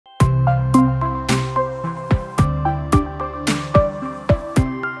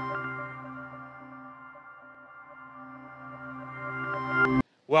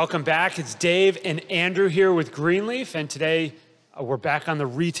Welcome back. It's Dave and Andrew here with Greenleaf, and today we're back on the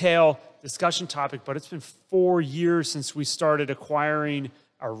retail discussion topic, but it's been 4 years since we started acquiring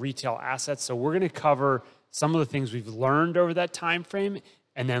our retail assets, so we're going to cover some of the things we've learned over that time frame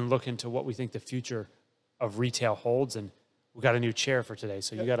and then look into what we think the future of retail holds. And we got a new chair for today,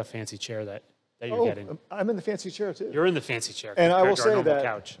 so you got a fancy chair that you're getting. I'm in the fancy chair too. You're in the fancy chair. And I will to our say that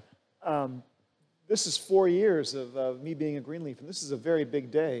couch. This is 4 years of me being at Greenleaf, and this is a very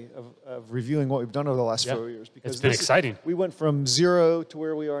big day of reviewing what we've done over the last 4 years. Because it's been exciting. We went from zero to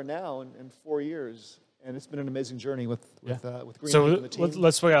where we are now in 4 years, and it's been an amazing journey with Greenleaf and the team.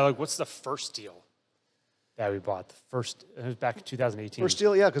 Let's look at what's the first deal that we bought. The first, it was back in 2018. First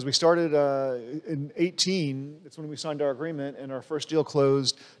deal, yeah, because we started in 18. That's when we signed our agreement, and our first deal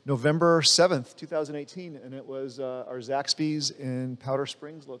closed November 7th, 2018, and it was our Zaxby's in Powder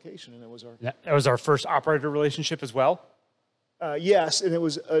Springs location, and it was our... That was our first operator relationship as well? Yes, and it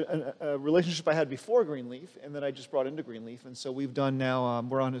was a relationship I had before Greenleaf, and that I just brought into Greenleaf, and so we've done now,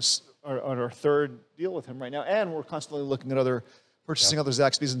 we're on our third deal with him right now, and we're constantly looking at purchasing other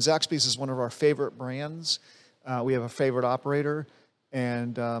Zaxby's, and Zaxby's is one of our favorite brands. We have a favorite operator,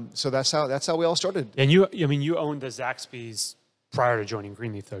 and so that's how we all started. And you owned the Zaxby's prior to joining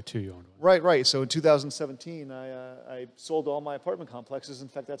Greenleaf, though, too. You owned one. Right. So in 2017, I sold all my apartment complexes. In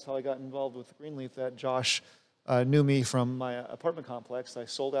fact, that's how I got involved with Greenleaf. That Josh knew me from my apartment complex. I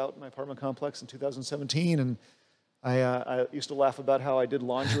sold out my apartment complex in 2017, and I used to laugh about how I did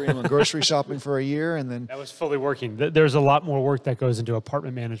laundry and went grocery shopping for a year, and then... That was fully working. There's a lot more work that goes into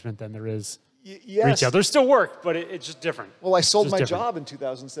apartment management than there is yes. retail. There's still work, but it's just different. Well, I sold my job in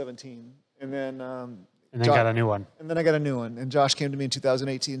 2017, and then... got a new one. And then I got a new one, and Josh came to me in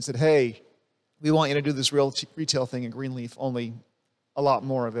 2018 and said, hey, we want you to do this retail thing at Greenleaf, only a lot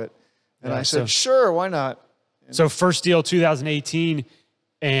more of it. And I said, sure, why not? And so first deal 2018,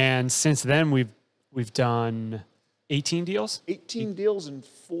 and since then we've done 18 deals? 18 deals in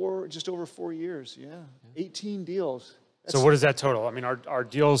just over 4 years, yeah. 18 deals. So what does that total? I mean, our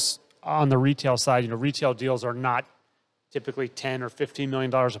deals on the retail side, retail deals are not typically $10 or $15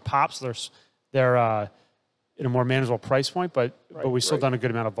 million a pop, so they're in a more manageable price point, but we've still done a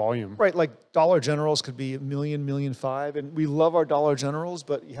good amount of volume. Right, like Dollar Generals could be $1 million, $1.5 million, and we love our Dollar Generals,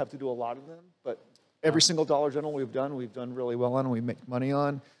 but you have to do a lot of them. But every single Dollar General we've done really well on, and we make money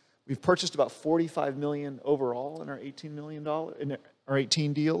on. We've purchased about $45 million overall in our our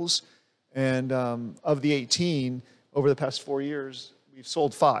 18 deals, and of the 18, over the past 4 years, we've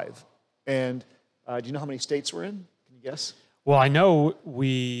sold 5. And do you know how many states we're in? Can you guess? Well, I know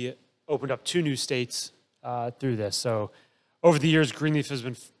we opened up 2 new states through this. So over the years, Greenleaf has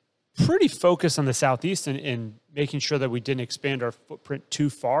been pretty focused on the Southeast and making sure that we didn't expand our footprint too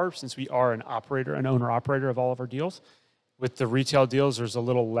far, since we are an owner-operator of all of our deals. With the retail deals, there's a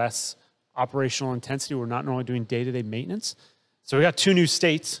little less operational intensity. We're not normally doing day-to-day maintenance. So we got 2 new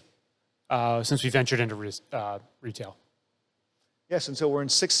states since we ventured into retail. Yes, and so we're in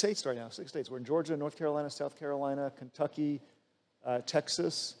 6 states right now, 6 states. We're in Georgia, North Carolina, South Carolina, Kentucky,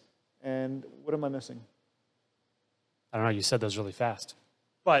 Texas, and what am I missing? I don't know, you said those really fast.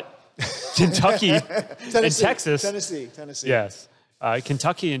 But Kentucky and Texas. Tennessee. Yes.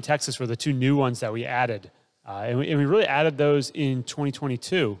 Kentucky and Texas were the 2 new ones that we added. And we really added those in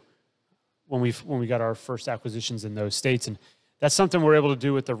 2022 when we got our first acquisitions in those states. And that's something we're able to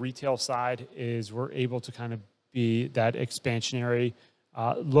do with the retail side, is we're able to kind of be that expansionary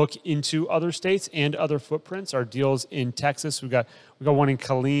look into other states and other footprints. Our deals in Texas, we got one in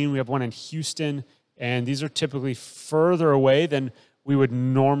Killeen, we have one in Houston, and these are typically further away than we would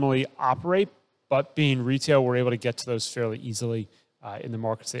normally operate, but being retail, we're able to get to those fairly easily in the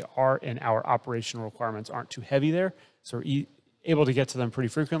markets they are, and our operational requirements aren't too heavy there. So we're able to get to them pretty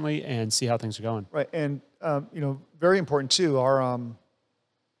frequently and see how things are going. Right, and very important too, our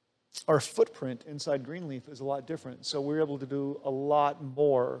footprint inside Greenleaf is a lot different. So we're able to do a lot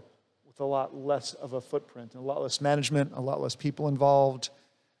more with a lot less of a footprint, a lot less management, a lot less people involved,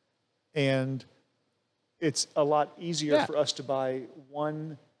 and it's a lot easier for us to buy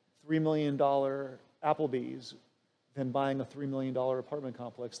one $3 million Applebee's than buying a $3 million apartment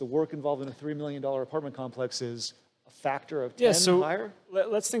complex. The work involved in a $3 million apartment complex is a factor of 10 higher.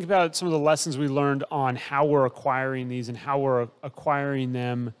 Let's think about some of the lessons we learned on how we're acquiring these and how we're acquiring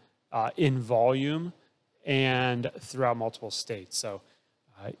them in volume and throughout multiple states. So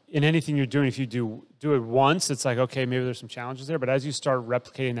in anything you're doing, if you do it once, it's like, okay, maybe there's some challenges there. But as you start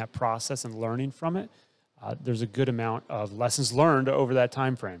replicating that process and learning from it, there's a good amount of lessons learned over that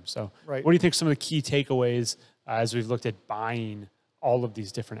time frame. So what do you think some of the key takeaways as we've looked at buying all of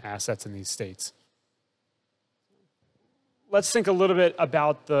these different assets in these states? let's think a little bit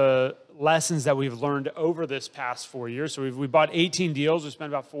about the lessons that we've learned over this past 4 years. So we bought 18 deals. We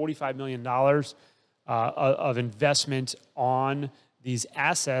spent about $45 million of investment on these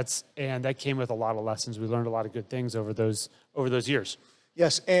assets, and that came with a lot of lessons. We learned a lot of good things over those years.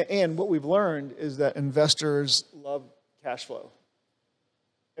 Yes, and what we've learned is that investors love cash flow.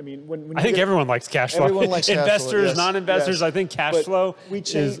 I mean, when I think everyone likes cash flow. Everyone likes investors, cash flow, yes, non-investors. yes. I think cash flow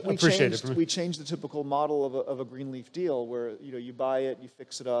is appreciated. We changed the typical model of a Greenleaf deal, where you buy it, you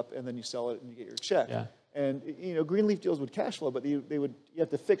fix it up, and then you sell it and you get your check. Yeah. And Greenleaf deals would cash flow, but you have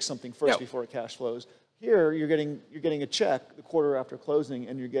to fix something first before it cash flows. Here, you're getting a check the quarter after closing,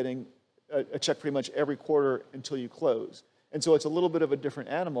 and you're getting a check pretty much every quarter until you close. And so it's a little bit of a different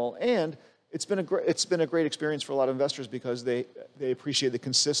animal, and it's been a great experience for a lot of investors because they appreciate the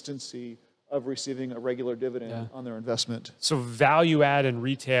consistency of receiving a regular dividend on their investment. So value add in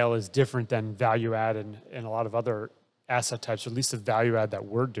retail is different than value add in a lot of other asset types, or at least the value add that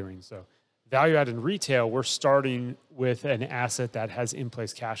we're doing. So value add in retail, we're starting with an asset that has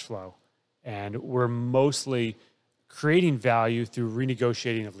in-place cash flow, and we're mostly creating value through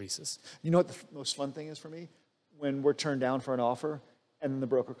renegotiating of leases. You know what the most fun thing is for me? When we're turned down for an offer, and then the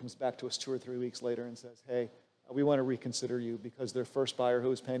broker comes back to us 2 or 3 weeks later and says, hey, we want to reconsider you because their first buyer who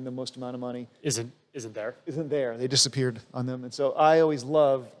was paying the most amount of money isn't there. They disappeared on them. And so I always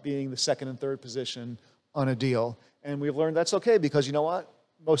love being the second and third position on a deal. And we've learned that's okay because you know what?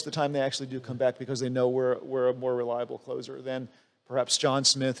 Most of the time they actually do come back because they know we're a more reliable closer than perhaps John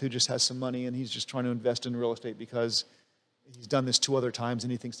Smith, who just has some money and he's just trying to invest in real estate because he's done this 2 other times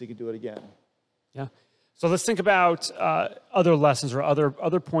and he thinks he can do it again. Yeah. So let's think about other lessons or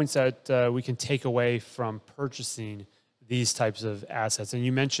other points that we can take away from purchasing these types of assets. And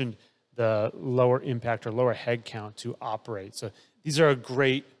you mentioned the lower impact or lower head count to operate. So these are a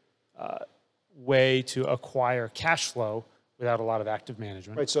great way to acquire cash flow without a lot of active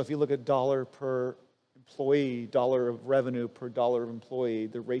management. Right. So if you look at dollar per employee, dollar of revenue per dollar of employee,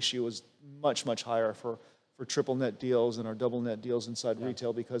 the ratio is much, much higher for triple net deals and our double net deals inside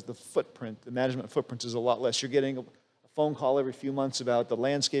retail because the management footprint is a lot less. You're getting a phone call every few months about the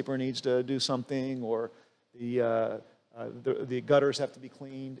landscaper needs to do something or the gutters have to be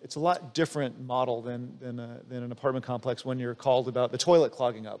cleaned. It's a lot different model than an apartment complex when you're called about the toilet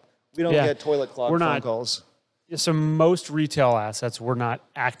clogging up. We don't get toilet clog phone calls. So most retail assets, we're not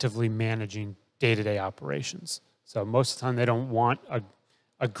actively managing day-to-day operations. So most of the time they don't want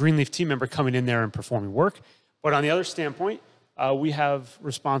a Greenleaf team member coming in there and performing work. But on the other standpoint, we have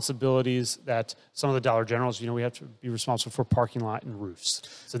responsibilities that some of the Dollar Generals, we have to be responsible for parking lot and roofs.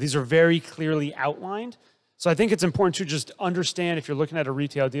 So these are very clearly outlined. So I think it's important to just understand if you're looking at a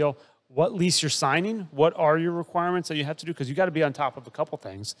retail deal, what lease you're signing, what are your requirements that you have to do, because you got to be on top of a couple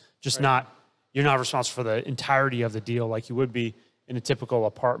things, just you're not responsible for the entirety of the deal like you would be in a typical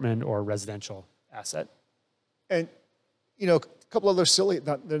apartment or residential asset. And, a couple other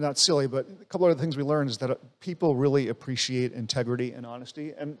they're not silly, but a couple other things we learned is that people really appreciate integrity and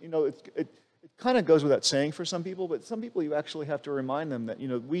honesty. And, it kind of goes without saying for some people, but some people you actually have to remind them that,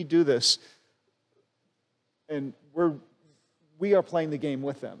 we do this and we are playing the game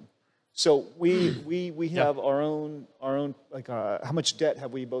with them. So we have our own like how much debt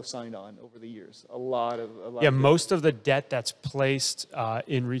have we both signed on over the years? A lot of most of the debt that's placed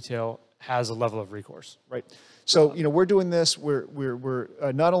in retail has a level of recourse. Right. So we're doing this. We're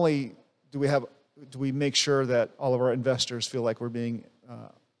not only do we make sure that all of our investors feel like we're being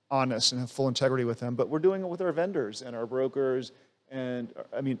honest and have full integrity with them, but we're doing it with our vendors and our brokers and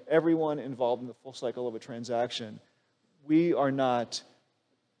everyone involved in the full cycle of a transaction. We are not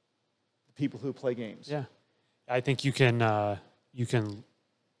people who play games. Yeah, I think you can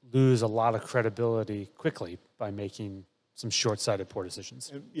lose a lot of credibility quickly by making some short-sighted poor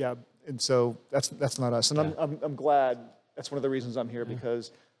decisions. And so that's not us. And I'm glad. That's one of the reasons I'm here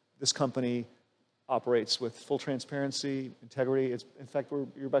because this company operates with full transparency, integrity. In fact,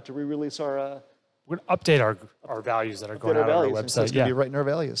 you're about to re-release our. We're going to update our values that are going out on our website. So it's going to be right in our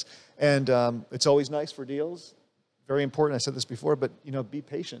values. And it's always nice for deals. Very important. I said this before, but be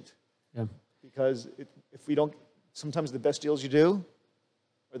patient. Yeah. Because if we don't, sometimes the best deals you do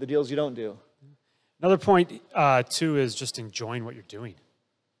are the deals you don't do. Another point, too, is just enjoying what you're doing.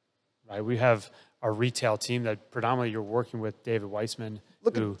 Right? We have our retail team that predominantly you're working with David Weissman.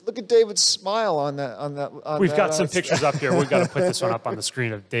 Look at David's smile on that. We've got some pictures up here. We've got to put this one up on the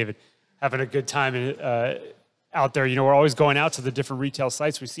screen of David having a good time out there. We're always going out to the different retail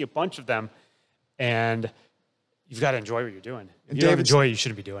sites. We see a bunch of them, and you've got to enjoy what you're doing. If you don't enjoy it, you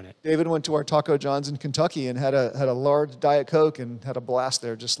shouldn't be doing it. David went to our Taco John's in Kentucky and had a large Diet Coke and had a blast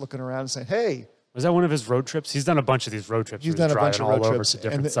there, just looking around and saying, "Hey, Was that one of his road trips? He's done a bunch of these road trips. He's done a bunch of road trips to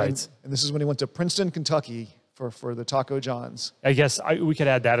different sites. And this is when he went to Princeton, Kentucky for the Taco John's. I guess we could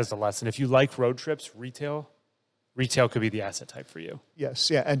add that as a lesson. If you like road trips, retail could be the asset type for you. Yes,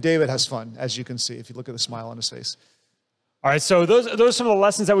 yeah. And David has fun, as you can see, if you look at the smile on his face. All right, so those are some of the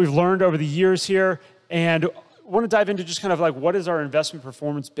lessons that we've learned over the years here. And I want to dive into just kind of like what has our investment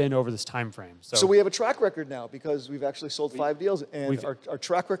performance been over this time frame. So we have a track record now because we've actually sold 5 deals, and our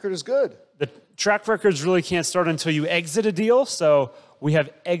track record is good. The track records really can't start until you exit a deal. So we have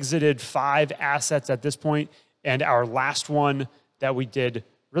exited 5 assets at this point, and our last one that we did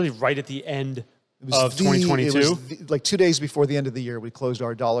really right at the end of 2022. It was like 2 days before the end of the year, we closed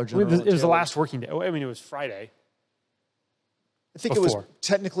our Dollar General. It was the last working day. I mean, it was Friday. I think it was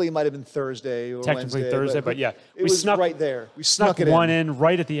technically it might have been Thursday or technically Wednesday, Thursday, but yeah, it was right there. We snuck it one in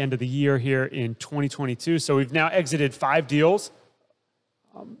right at the end of the year here in 2022. So we've now exited 5 deals,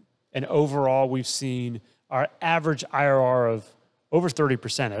 and overall we've seen our average IRR of over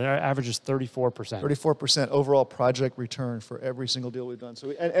 30%. Our average is 34%. 34% overall project return for every single deal we've done.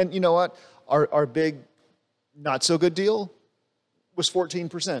 So and you know what? Our big, not so good deal was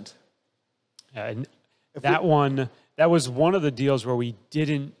 14%. And that was one of the deals where we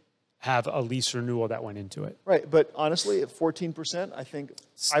didn't have a lease renewal that went into it. Right, but honestly, at 14%, I think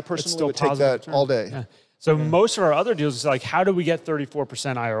I personally would take that all day. Yeah. So most of our other deals is like, how do we get 34%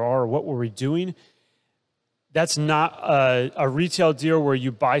 IRR, or what were we doing? That's not a retail deal where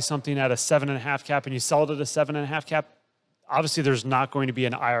you buy something at a 7.5 cap and you sell it at a 7.5 cap. Obviously, there's not going to be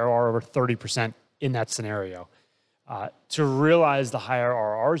an IRR over 30% in that scenario. To realize the higher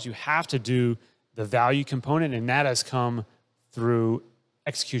IRRs, you have to do the value component, and that has come through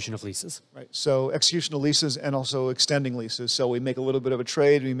execution of leases. Right. So execution of leases and also extending leases. So we make a little bit of a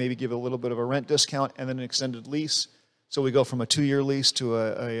trade. We maybe give a little bit of a rent discount and then an extended lease. So we go from a 2-year lease to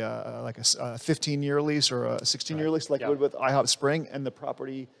a 15-year lease or a 16-year lease, like we would with IHOP Spring, and the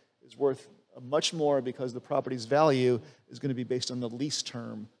property is worth much more because the property's value is going to be based on the lease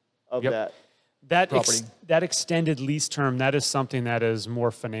term of that property. That extended lease term, that is something that is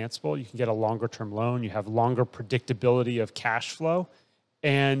more financeable. You can get a longer term loan. You have longer predictability of cash flow.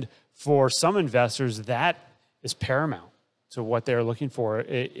 And for some investors, that is paramount to what they're looking for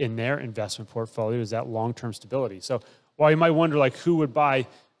in their investment portfolio, is that long-term stability. So while you might wonder, like, who would buy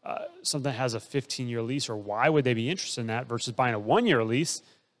something that has a 15-year lease, or why would they be interested in that versus buying a 1-year lease?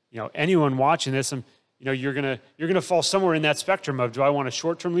 You know, anyone watching this, and you know, you're gonna fall somewhere in that spectrum of, do I want a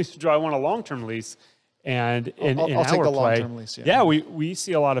short-term lease or do I want a long-term lease? And I'll take the long-term lease. Yeah, we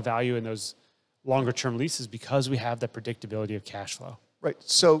see a lot of value in those longer-term leases because we have that predictability of cash flow. Right.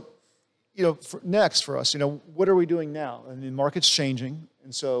 So, you know, next for us, you know, what are we doing now? I mean, the market's changing,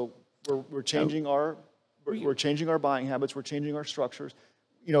 and so we're changing we're changing our buying habits. We're changing our structures.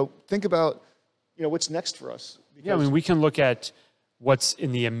 You know, think about, you know, what's next for us. Yeah, I mean, we can look at what's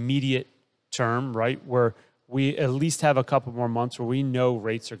in the immediate term, right, where we at least have a couple more months where we know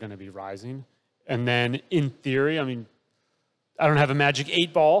rates are going to be rising. And then in theory, I mean, I don't have a magic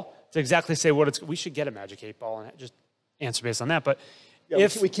 8 ball to exactly say what it's, we should get a magic 8 ball and just answer based on that. But yeah,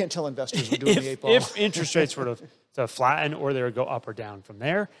 we can't tell investors we're doing the 8 ball. If interest rates were to flatten or they would go up or down from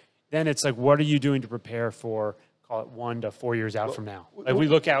there, then it's like, what are you doing to prepare for, call it 1 to 4 years out from now? Like, we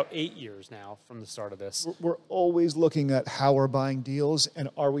look out 8 years now from the start of this. We're always looking at how we're buying deals, and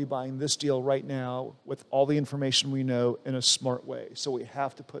are we buying this deal right now with all the information we know in a smart way. So we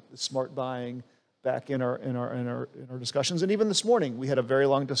have to put the smart buying back in our discussions. And even this morning, we had a very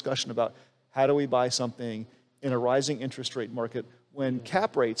long discussion about how do we buy something in a rising interest rate market when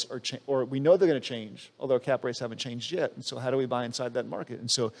cap rates are, or we know they're going to change, although cap rates haven't changed yet. And so how do we buy inside that market?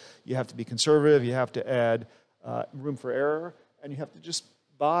 And so you have to be conservative. You have to add room for error, and you have to just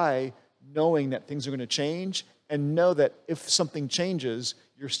buy knowing that things are going to change, and know that if something changes,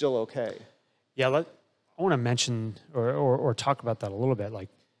 you're still okay. Yeah, I want to mention or talk about that a little bit. Like,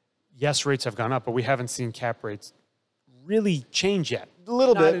 yes, rates have gone up, but we haven't seen cap rates really change yet. A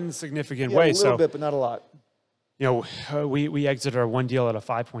little bit. Not in a significant way. A little bit, but not a lot. You know, we exited our one deal at a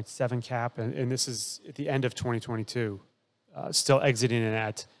 5.7 cap, and this is at the end of 2022, still exiting it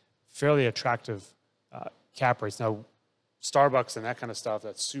at fairly attractive cap rates. Now, Starbucks and that kind of stuff,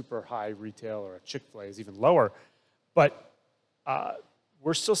 that's super high retail, or a Chick-fil-A is even lower. But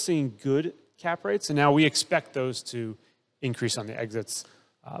we're still seeing good cap rates, and now we expect those to increase on the exits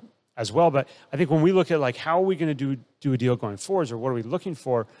as well. But I think when we look at, like, how are we going to do a deal going forwards, or what are we looking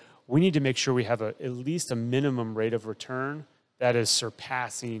for, we need to make sure we have at least a minimum rate of return that is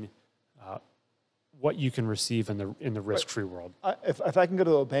surpassing what you can receive in the risk-free world. If I can go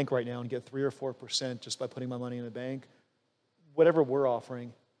to a bank right now and get 3 or 4% just by putting my money in a bank, whatever we're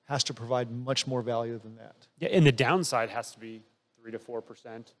offering has to provide much more value than that. Yeah, and the downside has to be 3 to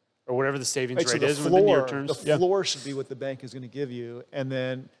 4%, or whatever the savings Right, rate so is in the near terms. The floor should be what the bank is going to give you, and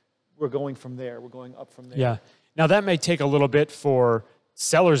then we're going from there. We're going up from there. Yeah. Now that may take a little bit for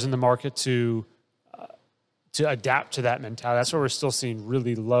sellers in the market to adapt to that mentality. That's why we're still seeing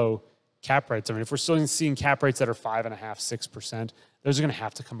really low cap rates. I mean, if we're still seeing cap rates that are 5.5%, 6%, those are going to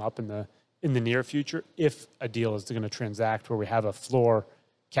have to come up in the near future if a deal is going to transact where we have a floor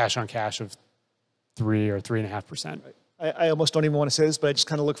cash on cash of 3 or 3.5%. I almost don't even want to say this, but I just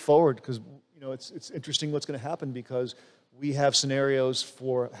kind of look forward because it's interesting what's going to happen because we have scenarios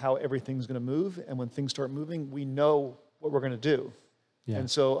for how everything's going to move, and when things start moving, we know what we're going to do. Yeah. And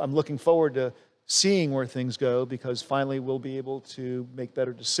so I'm looking forward to seeing where things go because finally we'll be able to make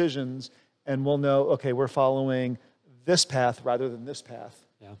better decisions and we'll know, okay, we're following this path rather than this path.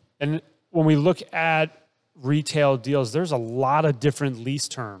 Yeah. And when we look at retail deals, there's a lot of different lease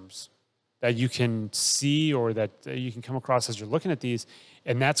terms that you can see or that you can come across as you're looking at these.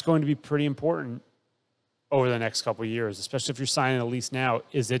 And that's going to be pretty important over the next couple of years, especially if you're signing a lease now.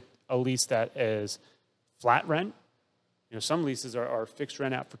 Is it a lease that is flat rent? Some leases are fixed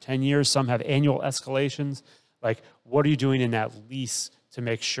rent out for 10 years. Some have annual escalations. Like, what are you doing in that lease to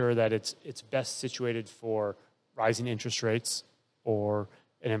make sure that it's best situated for rising interest rates or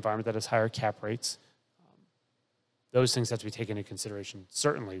an environment that has higher cap rates? Those things have to be taken into consideration,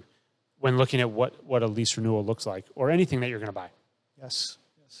 certainly, when looking at what a lease renewal looks like or anything that you're going to buy. Yes.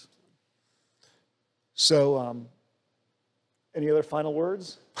 So, any other final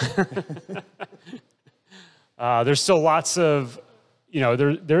words? There's still lots of,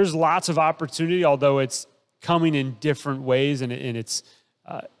 there's lots of opportunity, although it's coming in different ways and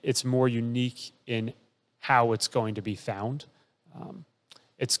it's more unique in how it's going to be found.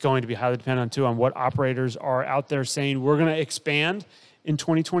 It's going to be highly dependent on what operators are out there saying, we're going to expand in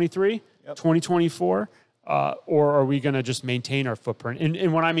 2023, 2024, or are we going to just maintain our footprint?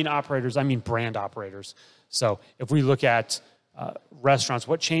 And when I mean operators, I mean brand operators. So if we look at restaurants,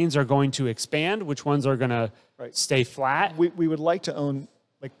 what chains are going to expand? Which ones are going to stay flat? We would like to own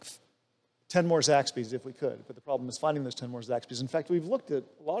like 10 more Zaxby's if we could, but the problem is finding those 10 more Zaxby's. In fact, we've looked at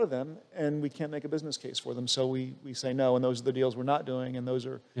a lot of them, and we can't make a business case for them, so we say no, and those are the deals we're not doing, and those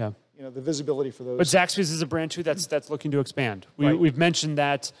are the visibility for those. But Zaxby's is a brand, too, that's looking to expand. We've mentioned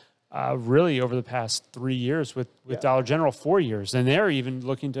that really over the past 3 years with Dollar General, 4 years, and they're even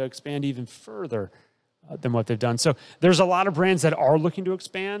looking to expand even further than what they've done. So there's a lot of brands that are looking to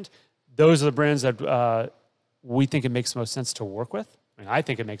expand. Those are the brands that we think it makes most sense to work with. I mean, I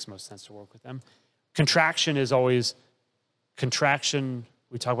think it makes most sense to work with them. Contraction is always contraction.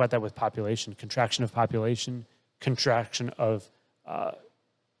 We talk about that with population. Contraction of population, contraction of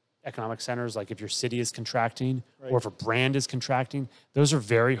economic centers, like if your city is contracting or if a brand is contracting. Those are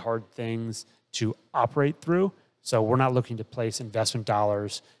very hard things to operate through. So we're not looking to place investment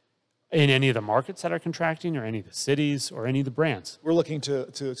dollars in any of the markets that are contracting or any of the cities or any of the brands. We're looking to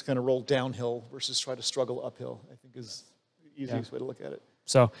kind of roll downhill versus try to struggle uphill, I think is the easiest way to look at it.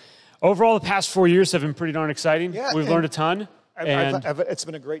 So overall, the past 4 years have been pretty darn exciting. Yeah, we've learned a ton. It's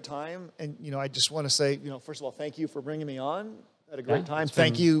been a great time. And, I just want to say, first of all, thank you for bringing me on. Had a great time.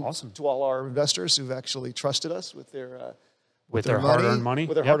 Thank you to all our investors who've actually trusted us with their hard-earned money.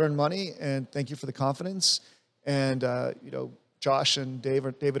 With their hard-earned money. And thank you for the confidence. And, Josh and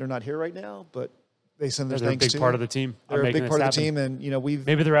David are not here right now, but they send their thanks to. They're a big part of the team. They're a big part of the team, and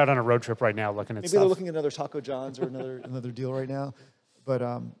maybe they're out on a road trip right now looking at. Maybe they're looking at another Taco John's or another deal right now, but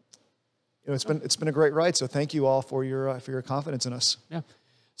it's been a great ride. So thank you all for your confidence in us. Yeah.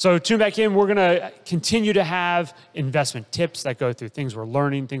 So tune back in. We're going to continue to have investment tips that go through things we're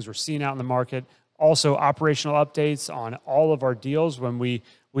learning, things we're seeing out in the market. Also, operational updates on all of our deals when we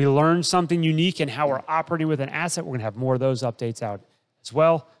learn something unique in how we're operating with an asset. We're going to have more of those updates out as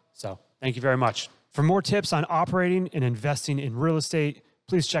well. So thank you very much. For more tips on operating and investing in real estate,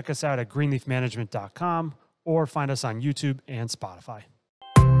 please check us out at greenleafmanagement.com or find us on YouTube and Spotify.